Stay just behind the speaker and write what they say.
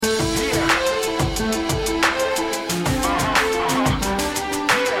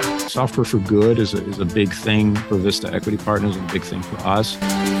Software for good is a big thing for Vista Equity Partners and a big thing for us.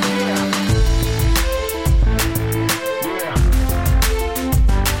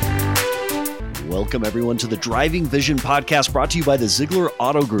 Welcome, everyone, to the Driving Vision podcast brought to you by the Zeigler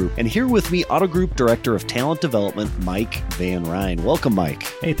Auto Group. And here with me, Auto Group Director of Talent Development, Mike Van Ryn. Welcome, Mike.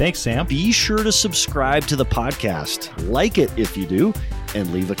 Hey, thanks, Sam. Be sure to subscribe to the podcast, like it if you do,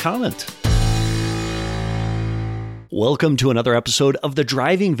 and leave a comment. Welcome to another episode of the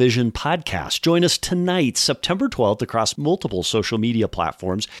Driving Vision podcast. Join us tonight, September 12th, across multiple social media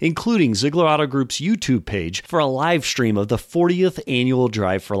platforms, including Zeigler Auto Group's YouTube page, for a live stream of the 40th Annual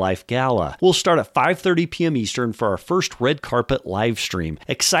Drive for Life Gala. We'll start at 5:30 p.m. Eastern for our first red carpet live stream.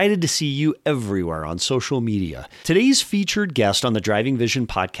 Excited to see you everywhere on social media. Today's featured guest on the Driving Vision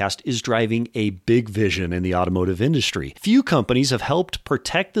podcast is driving a big vision in the automotive industry. Few companies have helped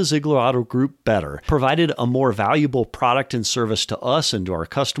protect the Zeigler Auto Group better, provided a more valuable product and service to us and to our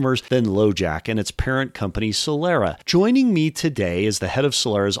customers than Lojack and its parent company, Solera. Joining me today is the head of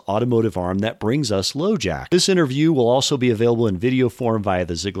Solera's automotive arm that brings us Lojack. This interview will also be available in video form via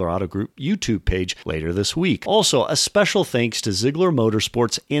the Zeigler Auto Group YouTube page later this week. Also, a special thanks to Zeigler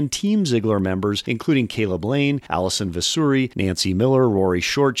Motorsports and Team Zeigler members, including Caleb Lane, Allison Vasuri, Nancy Miller, Rory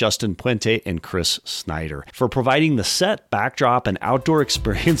Short, Justin Puente, and Chris Snyder, for providing the set, backdrop, and outdoor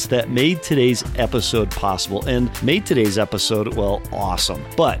experience that made today's episode possible and made today's episode, well, awesome.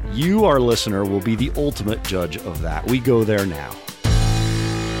 But you, our listener, will be the ultimate judge of that. We go there now.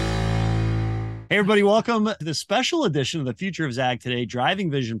 Hey, everybody, welcome to the special edition of the Future of Zag Today Driving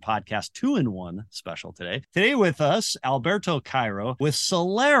Vision podcast 2-in-1 special today. Today with us, Alberto Cairo with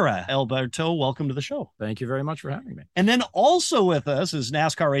Solera. Alberto, welcome to the show. Thank you very much for having me. And then also with us is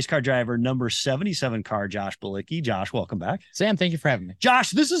NASCAR race car driver number 77 car, Josh Bilicki. Josh, welcome back. Sam, thank you for having me.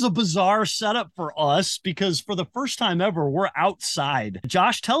 Josh, this is a bizarre setup for us because for the first time ever, we're outside.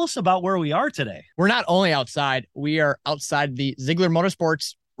 Josh, tell us about where we are today. We're not only outside, we are outside the Zeigler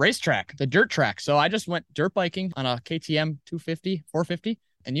Motorsports racetrack, the dirt track. So I just went dirt biking on a KTM 250, 450,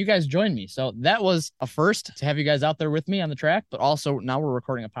 and you guys joined me. So that was a first to have you guys out there with me on the track, but also now we're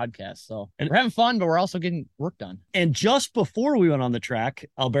recording a podcast. So we're having fun, but we're also getting work done. And just before we went on the track,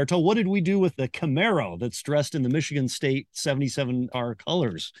 Alberto, what did we do with the Camaro that's dressed in the Michigan State 77 car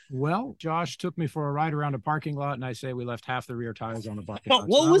colors? Well, Josh took me for a ride around a parking lot, and I say we left half the rear tires on the parking lot.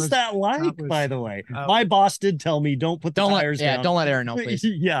 What was that like, by the way? My boss did tell me, don't put the tires down. Don't let Aaron know, please.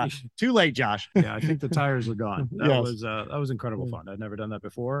 Yeah, too late, Josh. Yeah, I think the tires are gone. That was incredible Mm. fun. I'd never done that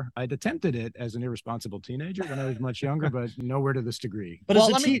before. I'd attempted it as an irresponsible teenager when I was much younger, but nowhere to this degree. But as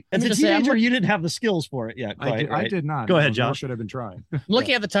a teenager, you didn't have the skills for it yet. I did not. Go ahead, Josh. Josh. Should have been trying. I'm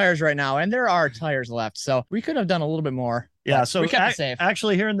looking at the tires right now, and there are tires left. So we could have done a little bit more. Yeah, so we kept it safe.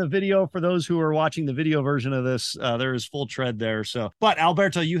 Actually, here in the video, for those who are watching the video version of this, there is full tread there. So, but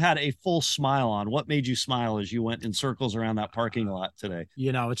Alberto, you had a full smile on. What made you smile as you went in circles around that parking lot today?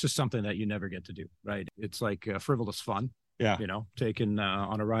 You know, it's just something that you never get to do, right? It's like frivolous fun. Yeah. You know, taken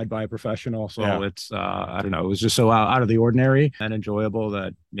on a ride by a professional. So it's, I don't know, it was just so out of the ordinary and enjoyable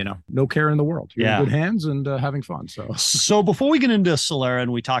that, you know, no care in the world. You're in good hands and having fun. So before we get into Solera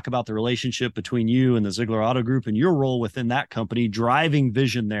and we talk about the relationship between you and the Zeigler Auto Group and your role within that company, driving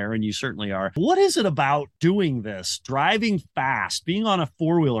vision there, and you certainly are. What is it about doing this, driving fast, being on a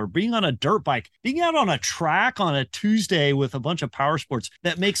four-wheeler, being on a dirt bike, being out on a track on a Tuesday with a bunch of power sports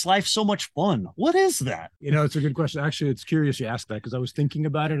that makes life so much fun? What is that? You know, it's a good question. Actually, it's curious you asked that because I was thinking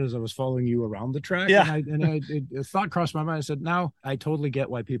about it as I was following you around the track. Yeah. And a thought crossed my mind. I said, now I totally get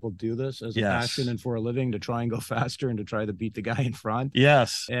why people do this as a passion and for a living, to try and go faster and to try to beat the guy in front.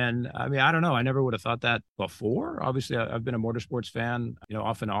 Yes. And I mean, I don't know. I never would have thought that before. Obviously, I've been a motorsports fan, you know,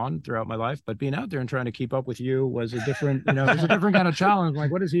 off and on throughout my life, but being out there and trying to keep up with you was a different, you know, it was a different kind of challenge.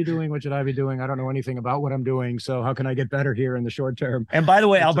 Like, what is he doing? What should I be doing? I don't know anything about what I'm doing. So how can I get better here in the short term? And by the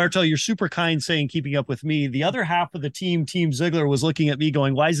way, Alberto, you're super kind saying keeping up with me. The other half of the Team Zeigler was looking at me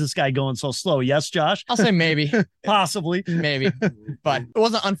going, why is this guy going so slow? Yes, Josh? I'll say maybe. Possibly. Maybe. But it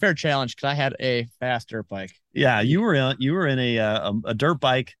wasn't an unfair challenge because I had a fast dirt bike. Yeah, you were in a dirt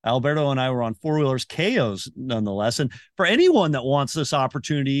bike. Alberto and I were on four-wheelers, KOs nonetheless. And for anyone that wants this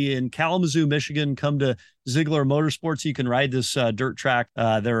opportunity in Kalamazoo, Michigan, come to Zeigler Motorsports. You can ride this dirt track.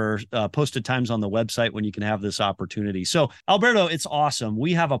 There are posted times on the website when you can have this opportunity. So, Alberto, it's awesome.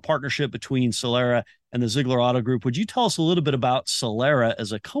 We have a partnership between Solera and the Zeigler Auto Group. Would you tell us a little bit about Solera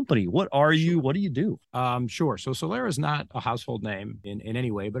as a company? What are you? What do you do? Sure. So Solera is not a household name in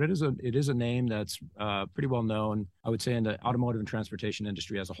any way, but it is a name that's pretty well known, I would say, in the automotive and transportation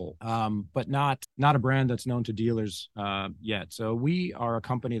industry as a whole, but not a brand that's known to dealers yet. So we are a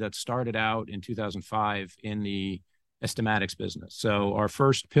company that started out in 2005 in the estimatics business. So our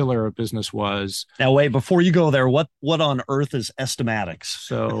first pillar of business was. Now, wait, before you go there, what on earth is estimatics?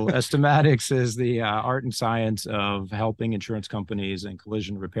 So estimatics is the art and science of helping insurance companies and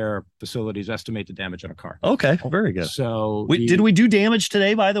collision repair facilities estimate the damage on a car. Okay, very good. So did we do damage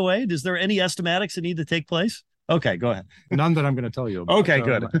today, by the way? Is there any estimatics that need to take place? Okay, go ahead. None that I'm going to tell you about. Okay,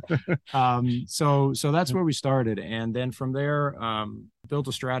 good. So that's where we started. And then from there, built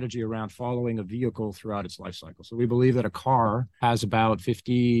a strategy around following a vehicle throughout its life cycle. So we believe that a car has about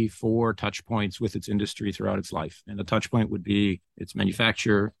 54 touch points with its industry throughout its life. And the touch point would be its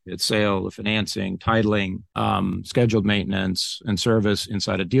manufacture, its sale, the financing, titling, scheduled maintenance, and service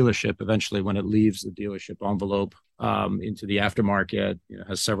inside a dealership. Eventually, when it leaves the dealership envelope into the aftermarket,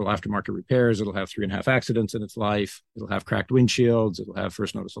 has several aftermarket repairs. It'll have 3.5 accidents in its life. It'll have cracked windshields. It'll have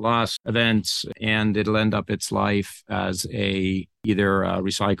first notice of loss events, and it'll end up its life as either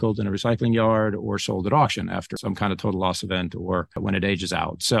recycled in a recycling yard or sold at auction after some kind of total loss event or when it ages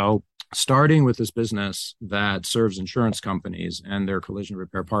out. So starting with this business that serves insurance companies and their collision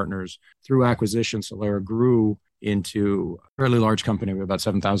repair partners through acquisition, Solera grew into a fairly large company with about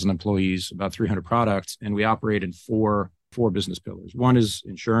 7,000 employees, about 300 products, and we operate in four business pillars. One is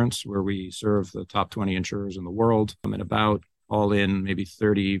insurance, where we serve the top 20 insurers in the world, and about all in maybe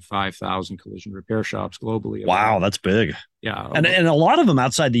 35,000 collision repair shops globally. Wow, that's big. Yeah. And a lot of them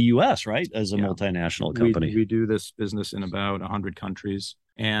outside the U.S., right? As a multinational company. We do this business in about 100 countries.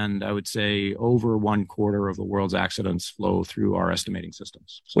 And I would say over 1/4 of the world's accidents flow through our estimating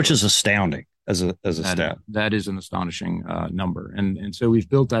systems. Which is astounding as a stat. That is an astonishing number. And so we've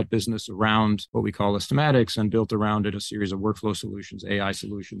built that business around what we call estimatics and built around it a series of workflow solutions, AI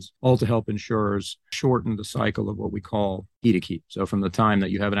solutions, all to help insurers shorten the cycle of what we call key to keep. So from the time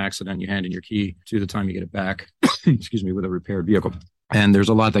that you have an accident, you hand in your key to the time you get it back, with a repaired vehicle. And there's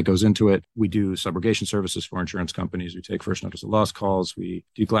a lot that goes into it. We do subrogation services for insurance companies. We take first notice of loss calls. We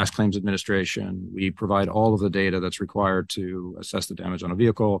do glass claims administration. We provide all of the data that's required to assess the damage on a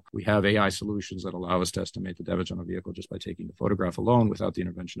vehicle. We have AI solutions that allow us to estimate the damage on a vehicle just by taking the photograph alone without the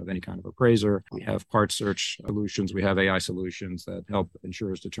intervention of any kind of appraiser. We have part search solutions. We have AI solutions that help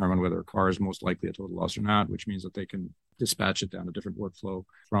insurers determine whether a car is most likely a total loss or not, which means that they can dispatch it down a different workflow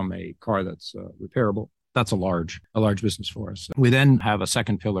from a car that's repairable. That's a large business for us. We then have a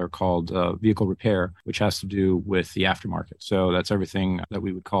second pillar called vehicle repair, which has to do with the aftermarket. So that's everything that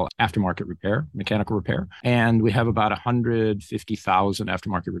we would call aftermarket repair, mechanical repair. And we have about 150,000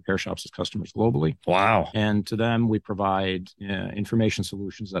 aftermarket repair shops as customers globally. Wow. And to them, we provide information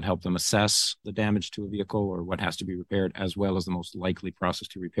solutions that help them assess the damage to a vehicle or what has to be repaired, as well as the most likely process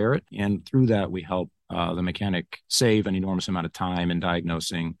to repair it. And through that, we help the mechanic save an enormous amount of time in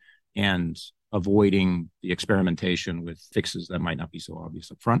diagnosing and avoiding the experimentation with fixes that might not be so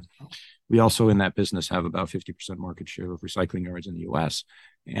obvious up front. We also in that business have about 50% market share of recycling yards in the US.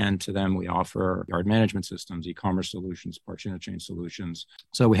 And to them, we offer yard management systems, e-commerce solutions, parts interchange solutions.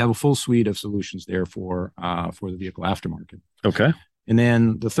 So we have a full suite of solutions there for the vehicle aftermarket. Okay. And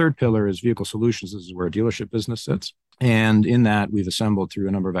then the third pillar is vehicle solutions. This is where a dealership business sits. And in that, we've assembled through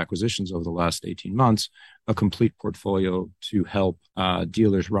a number of acquisitions over the last 18 months, a complete portfolio to help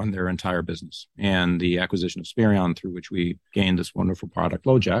dealers run their entire business. And the acquisition of Sperion, through which we gained this wonderful product,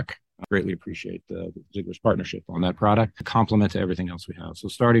 Lojack. I greatly appreciate the Zeigler's partnership on that product, a complement to everything else we have. So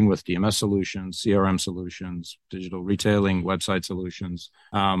starting with DMS solutions, CRM solutions, digital retailing, website solutions,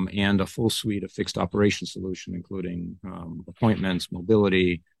 and a full suite of fixed operation solution, including appointments,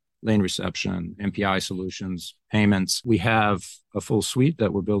 mobility, lane reception, MPI solutions, payments. We have a full suite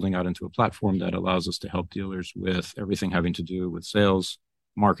that we're building out into a platform that allows us to help dealers with everything having to do with sales,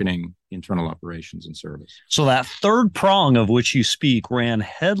 marketing, internal operations, and service. So that third prong of which you speak ran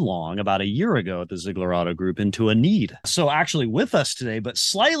headlong about a year ago at the Zeigler Auto Group into a need. So actually with us today, but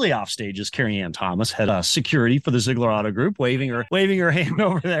slightly off stage, is Carrie Ann Thomas, head of security for the Zeigler Auto Group, waving her hand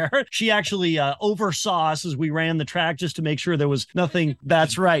over there. She actually oversaw us as we ran the track just to make sure there was nothing.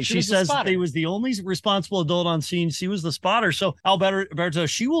 That's right. She says he was the only responsible adult on scene. She was the spotter. So Alberto,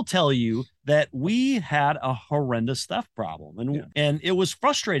 she will tell you that we had a horrendous theft problem. And it was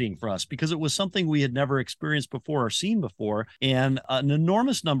frustrating for us because it was something we had never experienced before or seen before. And an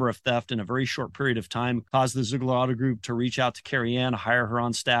enormous number of theft in a very short period of time caused the Zeigler Auto Group to reach out to Carrie Ann, hire her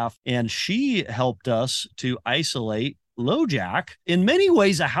on staff. And she helped us to isolate Lojack, in many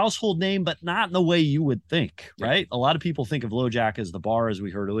ways a household name, but not in the way you would think, right? A lot of people think of Lojack as the bar, as we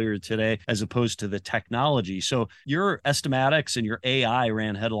heard earlier today, as opposed to the technology. So your estimatics and your AI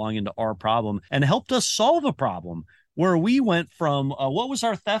ran headlong into our problem and helped us solve a problem where we went from, what was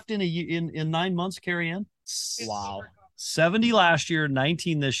our theft in 9 months, Carrie Ann? Wow. 70 last year,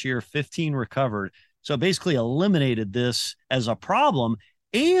 19 this year, 15 recovered. So it basically eliminated this as a problem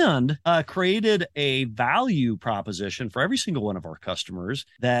and created a value proposition for every single one of our customers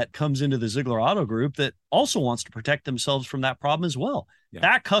that comes into the Zeigler Auto Group that also wants to protect themselves from that problem as well. Yeah.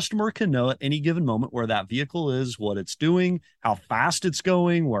 That customer can know at any given moment where that vehicle is, what it's doing, how fast it's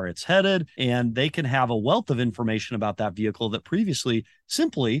going, where it's headed, and they can have a wealth of information about that vehicle that previously,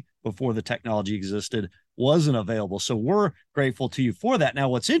 simply before the technology existed, wasn't available. So we're grateful to you for that. Now,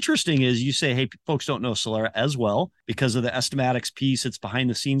 what's interesting is you say, hey, folks don't know Solera as well because of the estimatics piece. It's behind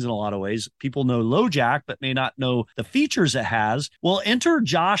the scenes in a lot of ways. People know Lojack, but may not know the features it has. Well, enter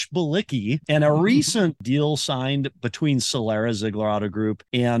Josh Balicki and a recent deal signed between Solera, Zeigler Auto Group,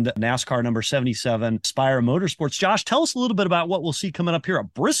 and Nascar number 77, Spire Motorsports. Josh, tell us a little bit about what we'll see coming up here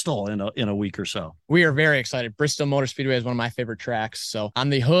at Bristol in a week or so. We are very excited. Bristol Motor Speedway is one of my favorite tracks. So on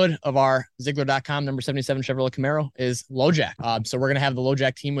the hood of our Zeigler.com number 77 Chevrolet Camaro is Lojack. So we're going to have the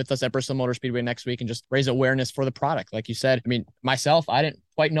Lojack team with us at Bristol Motor Speedway next week and just raise awareness for the product. Like you said, I mean, myself, I didn't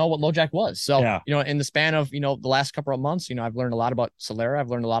quite know what Lojack was. So, you know, in the span of, the last couple of months, I've learned a lot about Solera. I've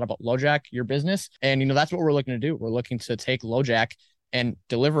learned a lot about Lojack, your business. And, that's what we're looking to do. We're looking to take Lojack and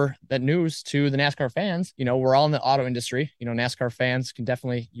deliver that news to the NASCAR fans. We're all in the auto industry. NASCAR fans can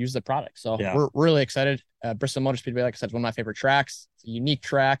definitely use the product. So we're really excited. Bristol Motor Speedway, like I said, is one of my favorite tracks. It's a unique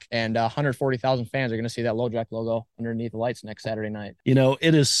track, and 140,000 fans are going to see that Lojack logo underneath the lights next Saturday night.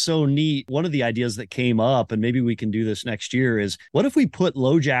 It is so neat. One of the ideas that came up, and maybe we can do this next year, is what if we put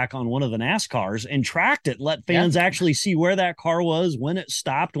Lojack on one of the NASCARs and tracked it, let fans actually see where that car was, when it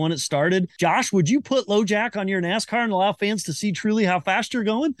stopped, when it started. Josh, would you put Lojack on your NASCAR and allow fans to see truly how fast you're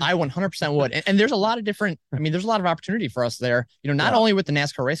going? I 100% would. And there's a lot of different, there's a lot of opportunity for us there, not only with the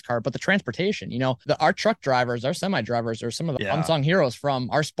NASCAR race car, but the transportation. Our truck drivers, our semi-drivers are some of the unsung heroes from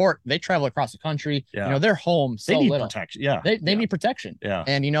our sport. They travel across the country. They're home so they need little. Protection. They need protection.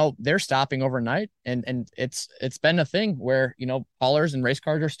 And they're stopping overnight, and it's been a thing where haulers and race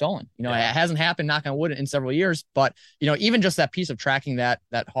cars are stolen. It hasn't happened, knock on wood, in several years, but even just that piece of tracking that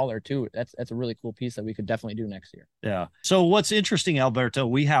hauler too, that's a really cool piece that we could definitely do next year. Yeah. So what's interesting, Alberto,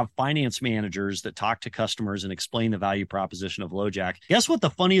 we have finance managers that talk to customers and explain the value proposition of Lojack. Guess what the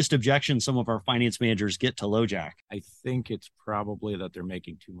funniest objection some of our finance managers get to Lojack? I think it's probably that they're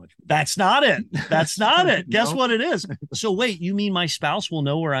making too much money. That's not it. That's not it. Guess what it is? So wait, you mean my spouse will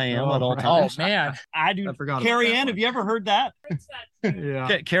know where I am at all times? Oh man, I do. Carrie Ann, have you ever heard that?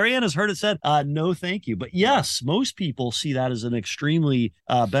 Yeah. Carrie Ann has heard it said, no, thank you. But yes, most people see that as an extremely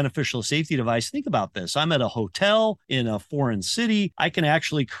beneficial safety device. Think about this. I'm at a hotel in a foreign city. I can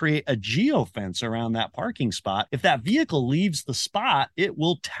actually create a geofence around that parking spot. If that vehicle leaves the spot, it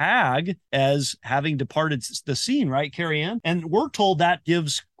will tag as having departed the scene, right, Carrie Ann? And we're told that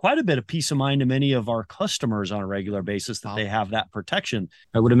gives quite a bit of peace of mind to many of our customers on a regular basis that they have that protection.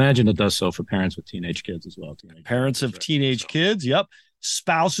 I would imagine it does so for parents with teenage kids as well. Parents of teenage kids. Yep.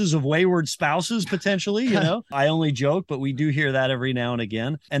 Spouses of wayward spouses, potentially, I only joke, but we do hear that every now and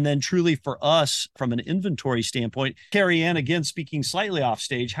again. And then truly for us, from an inventory standpoint, Carrie Ann, again, speaking slightly off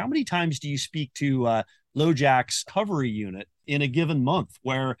stage, how many times do you speak to Lojack's recovery unit in a given month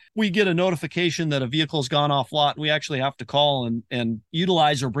where we get a notification that a vehicle's gone off lot? We actually have to call and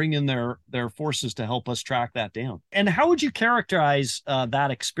utilize or bring in their forces to help us track that down. And how would you characterize that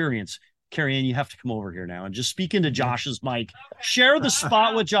experience? Carrie Ann, you have to come over here now and just speak into Josh's mic. Share the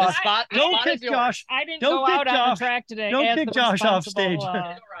spot with Josh. Don't kick Josh. I didn't go out on the track today. Don't kick Josh off stage.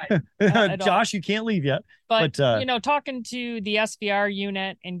 Josh, you can't leave yet. But talking to the SVR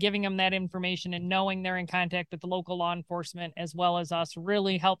unit and giving them that information and knowing they're in contact with the local law enforcement as well as us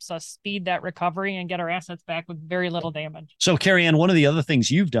really helps us speed that recovery and get our assets back with very little damage. So, Carrie Ann, one of the other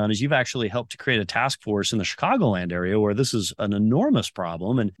things you've done is you've actually helped to create a task force in the Chicagoland area where this is an enormous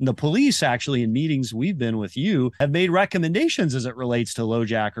problem. And the police actually, in meetings we've been with you, have made recommendations as it relates to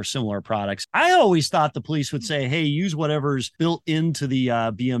Lojack or similar products. I always thought the police would say, hey, use whatever's built into the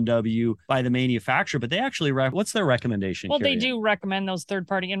BMW by the manufacturer, but they actually what's their recommendation? Well, they do recommend those third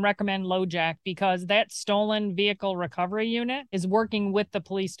party and recommend Lojack because that stolen vehicle recovery unit is working with the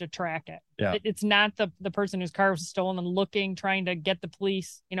police to track it. Yeah. It's not the person whose car was stolen and trying to get the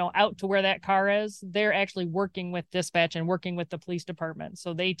police, out to where that car is. They're actually working with dispatch and working with the police department.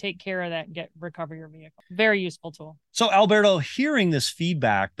 So they take care of that and recover your vehicle. Very useful tool. So, Alberto, hearing this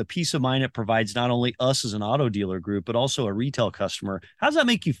feedback, the peace of mind it provides not only us as an auto dealer group, but also a retail customer. How does that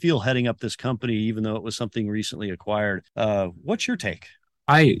make you feel heading up this company, even though it was something recently acquired? What's your take?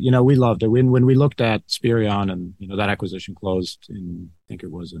 We loved it. When we looked at Spirion and, that acquisition closed I think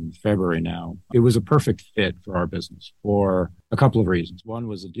it was in February now, it was a perfect fit for our business for a couple of reasons. One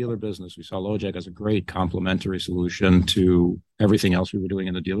was the dealer business. We saw Lojack as a great complementary solution to everything else we were doing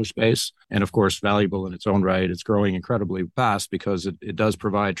in the dealer space. And of course, valuable in its own right. It's growing incredibly fast because it does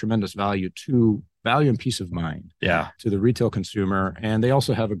provide tremendous value and peace of mind to the retail consumer. And they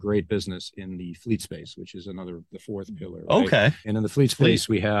also have a great business in the fleet space, which is the fourth pillar. Right? Okay. And in the fleet space,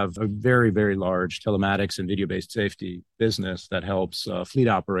 we have a very, very large telematics and video-based safety business that helps fleet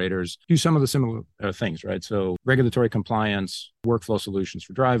operators do some of the similar things, right? So regulatory compliance, workflow solutions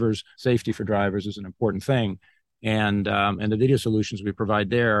for drivers, safety for drivers is an important thing. And the video solutions we provide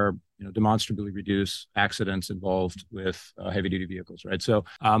there, demonstrably reduce accidents involved with heavy duty vehicles, right? So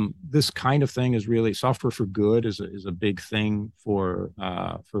this kind of thing is really software for good is a big thing for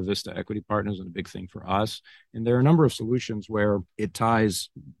Vista Equity Partners and a big thing for us. And there are a number of solutions where it ties,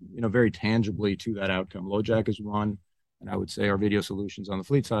 very tangibly to that outcome. Lojack is one. And I would say our video solutions on the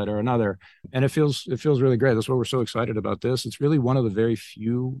fleet side are another. And it feels really great. That's why we're so excited about this. It's really one of the very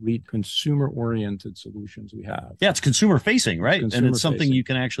few consumer-oriented solutions we have. Yeah, it's consumer-facing, right? And it's something Consumer-facing. you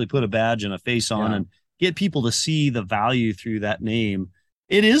can actually put a badge and a face on and get people to see the value through that name.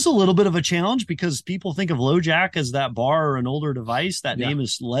 It is a little bit of a challenge because people think of Lojack as that bar or an older device. That name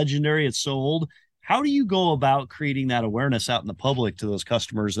is legendary. It's so old. How do you go about creating that awareness out in the public to those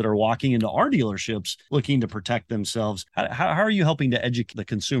customers that are walking into our dealerships looking to protect themselves? How are you helping to educate the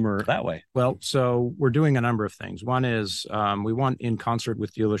consumer that way? Well, so we're doing a number of things. One is we want in concert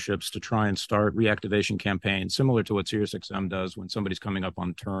with dealerships to try and start reactivation campaigns similar to what SiriusXM does when somebody's coming up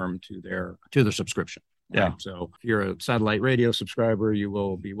on term to their subscription. Right? Yeah. So if you're a satellite radio subscriber, you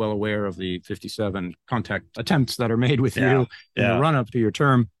will be well aware of the 57 contact attempts that are made with you in the run up to your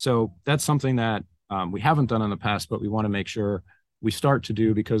term. So that's something that we haven't done in the past, but we want to make sure we start to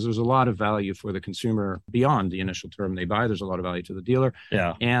do because there's a lot of value for the consumer beyond the initial term they buy. There's a lot of value to the dealer.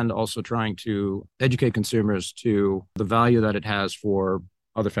 Yeah. And also trying to educate consumers to the value that it has for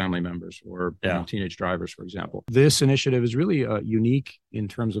other family members or teenage drivers, for example. This initiative is really unique in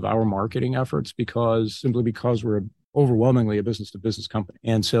terms of our marketing efforts because we're overwhelmingly a business-to-business company.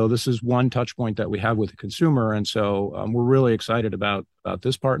 And so this is one touch point that we have with the consumer. And so we're really excited about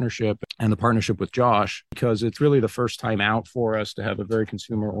this partnership and the partnership with Josh because it's really the first time out for us to have a very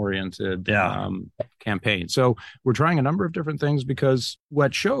consumer-oriented campaign. So we're trying a number of different things because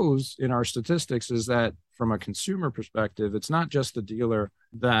what shows in our statistics is that from a consumer perspective, it's not just the dealer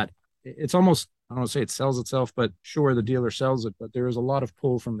that it's almost, I don't want to say it sells itself, but sure, the dealer sells it, but there is a lot of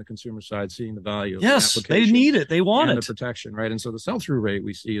pull from the consumer side, seeing the value of the application. They need it. They want it. The protection, right? And so the sell-through rate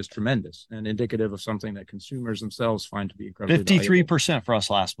we see is tremendous and indicative of something that consumers themselves find to be incredibly 53% for us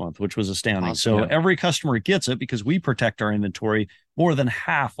last month, which was astounding. Awesome. So every customer gets it because we protect our inventory. More than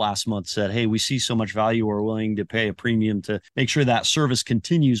half last month said, hey, we see so much value, we're willing to pay a premium to make sure that service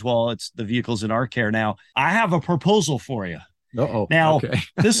continues while the vehicle's in our care. Now, I have a proposal for you. Uh-oh. Now, okay.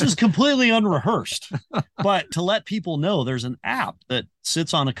 This is completely unrehearsed, but to let people know, there's an app that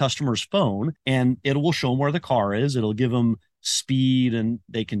sits on a customer's phone and it will show them where the car is. It'll give them speed and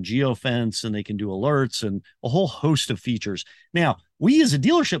they can geofence and they can do alerts and a whole host of features. Now, we as a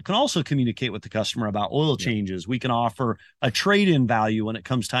dealership can also communicate with the customer about oil changes. We can offer a trade-in value when it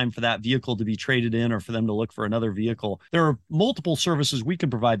comes time for that vehicle to be traded in or for them to look for another vehicle. There are multiple services we can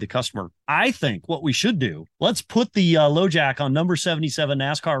provide the customer. I think what we should do, let's put the Lojack on number 77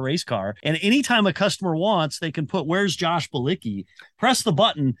 NASCAR race car. And anytime a customer wants, they can put, where's Josh Balicki? Press the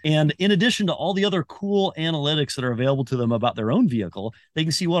button. And in addition to all the other cool analytics that are available to them about their own vehicle, they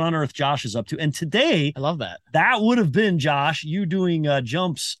can see what on earth Josh is up to. And today, I love that. That would have been, Josh, you doing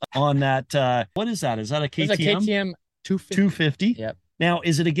jumps on that. What is that? Is that a KTM? It's a KTM 250. 250? Yep. Now,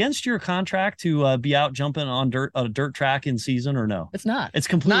 is it against your contract to be out jumping on a dirt track in season or no? It's not. It's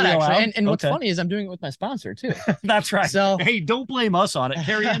completely not allowed? actually. And what's funny is I'm doing it with my sponsor too. That's right. So hey, don't blame us on it.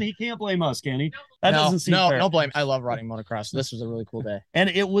 Carrie Ann, he can't blame us, can he? That doesn't seem fair. No blame. I love riding motocross. So this was a really cool day. And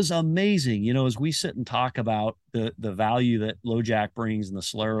it was amazing, as we sit and talk about the value that Lojack brings and the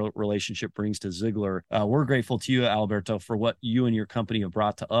Solera relationship brings to Zeigler. We're grateful to you, Alberto, for what you and your company have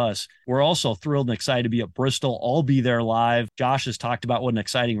brought to us. We're also thrilled and excited to be at Bristol. I'll be there live. Josh has talked about what an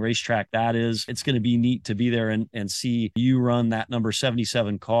exciting racetrack that is. It's going to be neat to be there and see you run that number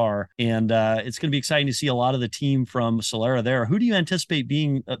 77 car. And it's going to be exciting to see a lot of the team from Solera there. Who do you anticipate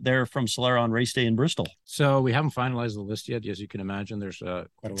being there from Solera on race day in Bristol? So we haven't finalized the list yet. As you can imagine, there's quite a lot.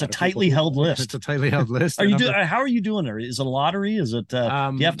 It's a tightly held list. It's a tightly held list. How are you doing there? Is it a lottery? Is it, do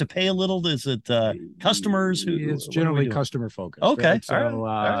you have to pay a little? Is it customers? It's generally customer focused. Okay. Right? So,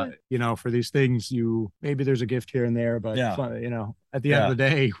 all right. for these things, maybe there's a gift here and there, but, at the end of the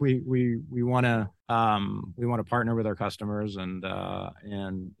day, we want to partner with our customers and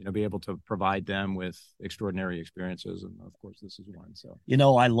be able to provide them with extraordinary experiences, and of course this is one. So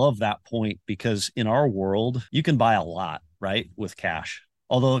I love that point, because in our world you can buy a lot, right, with cash.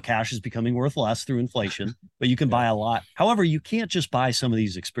 Although cash is becoming worth less through inflation, but you can buy a lot. However, you can't just buy some of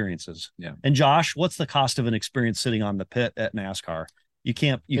these experiences. Yeah. And Josh, what's the cost of an experience sitting on the pit at NASCAR?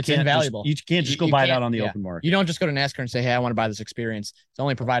 It's invaluable. You can't just go buy it out on the open market. You don't just go to NASCAR and say, hey, I want to buy this experience. It's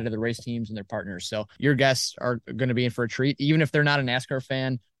only provided to the race teams and their partners. So your guests are going to be in for a treat, even if they're not a NASCAR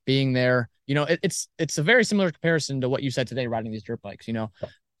fan. Being there, it's a very similar comparison to what you said today, riding these dirt bikes.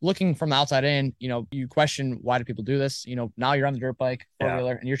 Looking from the outside in, you question, why do people do this? Now you're on the dirt bike,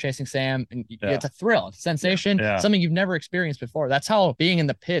 four-wheeler, and you're chasing Sam, and it's a thrill, it's a sensation, something you've never experienced before. That's how being in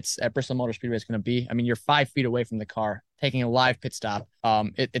the pits at Bristol Motor Speedway is going to be. I mean, you're 5 feet away from the car, taking a live pit stop.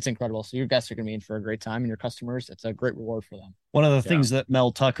 It's incredible. So your guests are going to be in for a great time, and your customers, it's a great reward for them. One of the things that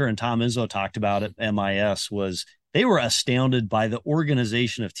Mel Tucker and Tom Izzo talked about at MIS was they were astounded by the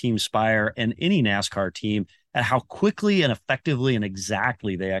organization of Team Spire and any NASCAR team at how quickly and effectively and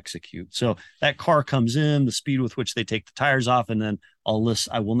exactly they execute. So that car comes in, the speed with which they take the tires off, and then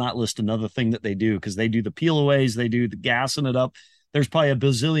I will not list another thing that they do, because they do the peel-aways, they do the gassing it up. There's probably a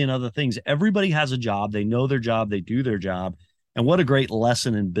bazillion other things. Everybody has a job. They know their job. They do their job. And what a great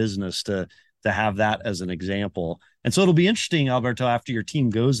lesson in business to have that as an example. And so it'll be interesting, Alberto, after your team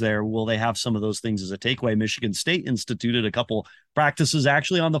goes there, will they have some of those things as a takeaway? Michigan State instituted a couple practices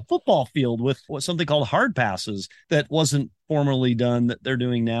actually on the football field with something called hard passes that wasn't formerly done, that they're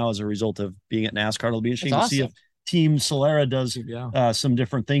doing now as a result of being at NASCAR. It'll be interesting to see if Team Solera does some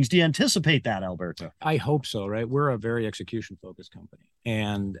different things. Do you anticipate that, Alberto? I hope so, right? We're a very execution-focused company.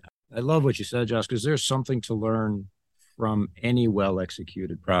 And I love what you said, Josh, because there's something to learn from any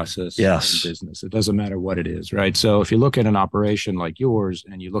well-executed process in business. It doesn't matter what it is, right? So if you look at an operation like yours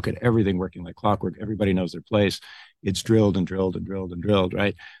and you look at everything working like clockwork, everybody knows their place. It's drilled and drilled and drilled and drilled,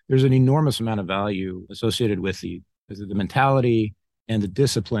 right? There's an enormous amount of value associated with the mentality and the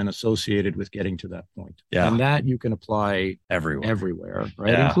discipline associated with getting to that point. Yeah. And that you can apply everywhere,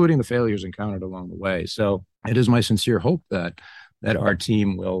 right? Yeah. Including the failures encountered along the way. So it is my sincere hope that our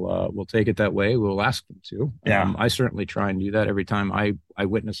team will take it that way. We'll ask them to. I certainly try and do that every time I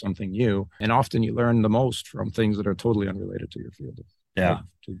witness something new. And often you learn the most from things that are totally unrelated to your field.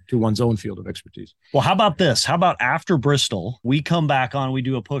 To one's own field of expertise. Well, how about this? How about after Bristol, we come back on, we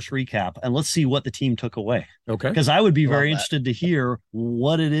do a post recap, and let's see what the team took away. Okay. Because I would be very interested to hear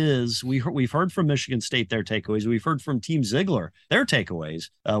what it is. We've heard from Michigan State their takeaways. We've heard from Team Zeigler their takeaways.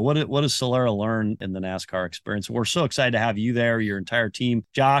 What does Solera learn in the NASCAR experience? We're so excited to have you there, your entire team.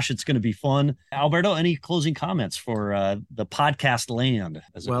 Josh, it's going to be fun. Alberto, any closing comments for the podcast land,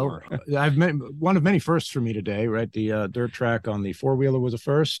 as it were? I've met one of many firsts for me today, right? The dirt track on the four-wheeler was a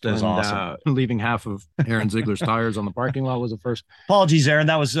first. And awesome. Leaving half of Aaron Ziegler's tires on the parking lot was a first. Apologies, Aaron.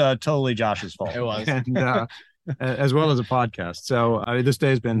 That was totally Josh's fault. It was. And, as well as a podcast. So this day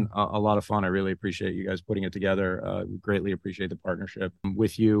has been a lot of fun. I really appreciate you guys putting it together. We greatly appreciate the partnership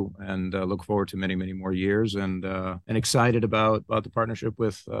with you, and look forward to many, many more years. And excited about the partnership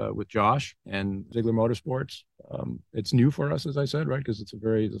with Josh and Zeigler Motorsports. It's new for us, as I said, right? Because it's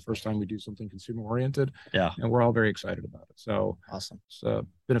the first time we do something consumer oriented. Yeah. And we're all very excited about it. So awesome. It's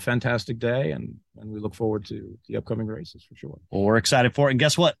been a fantastic day, and we look forward to the upcoming races for sure. Well, we're excited for it. And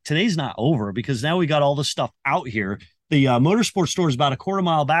guess what? Today's not over, because now we got all this stuff out here. The motorsports store is about a quarter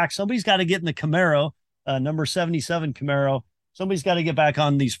mile back. Somebody's got to get in the Camaro, number 77 Camaro. Somebody's got to get back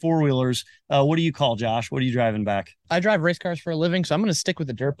on these four-wheelers. What do you call, Josh? What are you driving back? I drive race cars for a living, so I'm going to stick with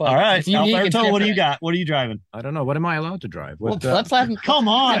the dirt bike. All right. Alberto, what do you got? What are you driving? I don't know. What am I allowed to drive? Let's laugh. Come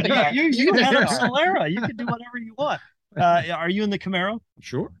on. You're Head of Solera. You can do whatever you want. Are you in the Camaro?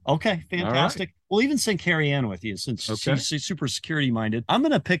 Sure. Okay, fantastic. Right. We'll even send Carrie Ann with you, since she's super security minded. I'm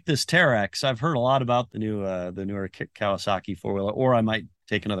going to pick this Terex. I've heard a lot about the newer Kawasaki four-wheeler, or I might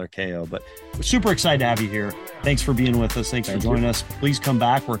take another KO, but we're super excited to have you here. Thanks for being with us. Thanks for joining us. Please come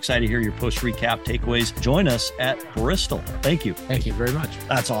back. We're excited to hear your post recap takeaways. Join us at Bristol. Thank you. Thank you very much.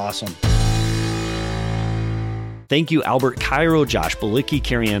 That's awesome. Thank you, Albert Cairo, Josh Balicki,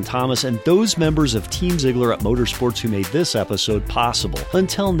 Carrie Ann Thomas, and those members of Team Zeigler at Motorsports who made this episode possible.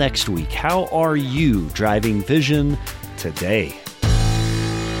 Until next week, how are you driving vision today?